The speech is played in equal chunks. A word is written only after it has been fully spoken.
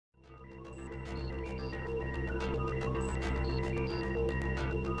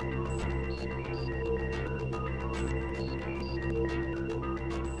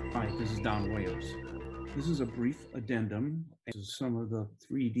Don Williams. This is a brief addendum to some of the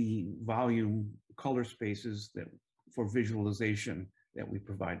 3D volume color spaces that for visualization that we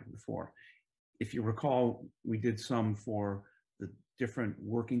provided before. If you recall, we did some for the different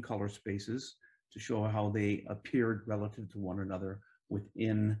working color spaces to show how they appeared relative to one another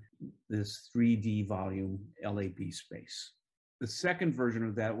within this 3D volume LAB space. The second version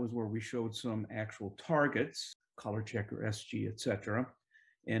of that was where we showed some actual targets, color checker, SG, etc.,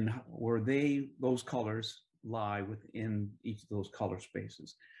 and where those colors lie within each of those color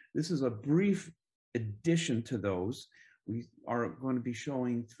spaces. This is a brief addition to those. We are going to be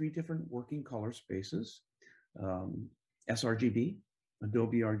showing 3 different working color spaces, sRGB,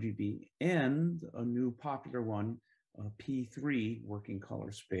 Adobe RGB, and a new popular one, P3 working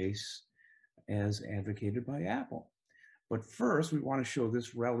color space as advocated by Apple. But first, we want to show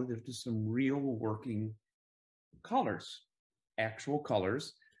this relative to some real working colors, actual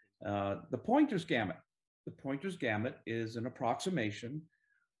colors. The Pointers Gamut. The Pointers Gamut is an approximation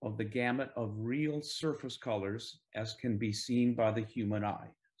of the gamut of real surface colors as can be seen by the human eye.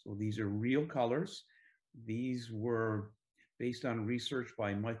 So these are real colors. These were based on research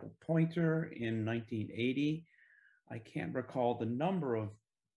by Michael Pointer in 1980. I can't recall the number of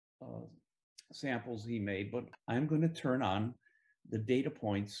samples he made, but I'm going to turn on the data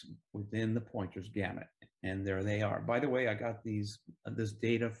points within the Pointers Gamut. And there they are. By the way, I got this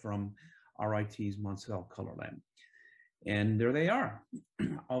data from RIT's Monsell Color Lab. And there they are.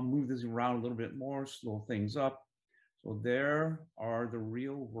 I'll move this around a little bit more, slow things up. So there are the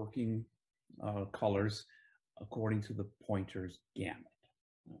real working colors according to the Pointers Gamut.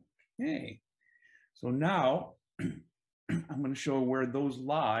 Okay. So now I'm going to show where those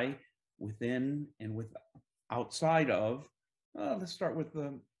lie within and outside of, let's start with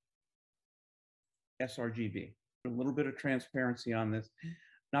the sRGB. A little bit of transparency on this.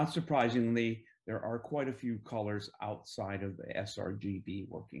 Not surprisingly, there are quite a few colors outside of the sRGB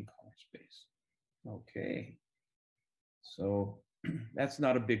working color space. Okay, so that's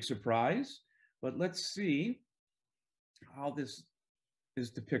not a big surprise, but let's see how this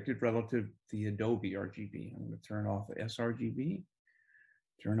is depicted relative to the Adobe RGB. I'm going to turn off the sRGB,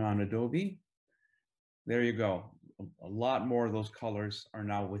 turn on Adobe. There you go. A lot more of those colors are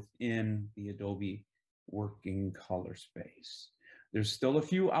now within the Adobe working color space. There's still a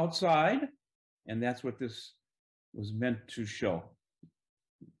few outside, and that's what this was meant to show.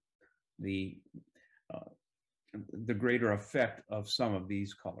 The greater effect of some of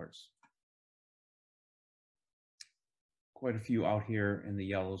these colors. Quite a few out here in the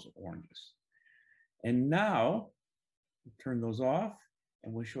yellows, oranges. And now, turn those off,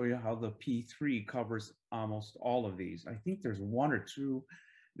 and we'll show you how the P3 covers almost all of these. I think there's 1 or 2.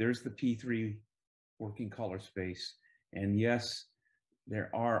 There's the P3 working color space. And yes,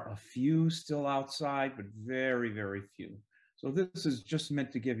 there are a few still outside, but very, very few. So this is just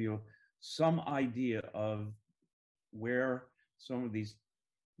meant to give you some idea of where some of these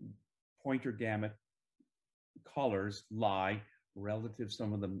Pointer Gamut colors lie relative to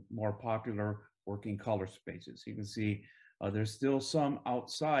some of the more popular working color spaces. You can see there's still some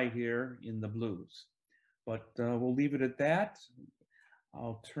outside here in the blues, but we'll leave it at that.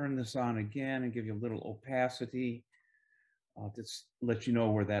 I'll turn this on again and give you a little opacity to let you know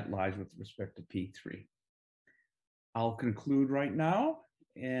where that lies with respect to P3. I'll conclude right now,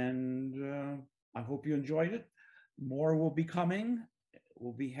 and I hope you enjoyed it. More will be coming.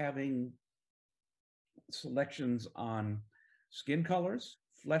 We'll be having selections on skin colors,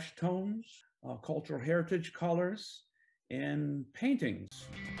 flesh tones, cultural heritage colors, and paintings.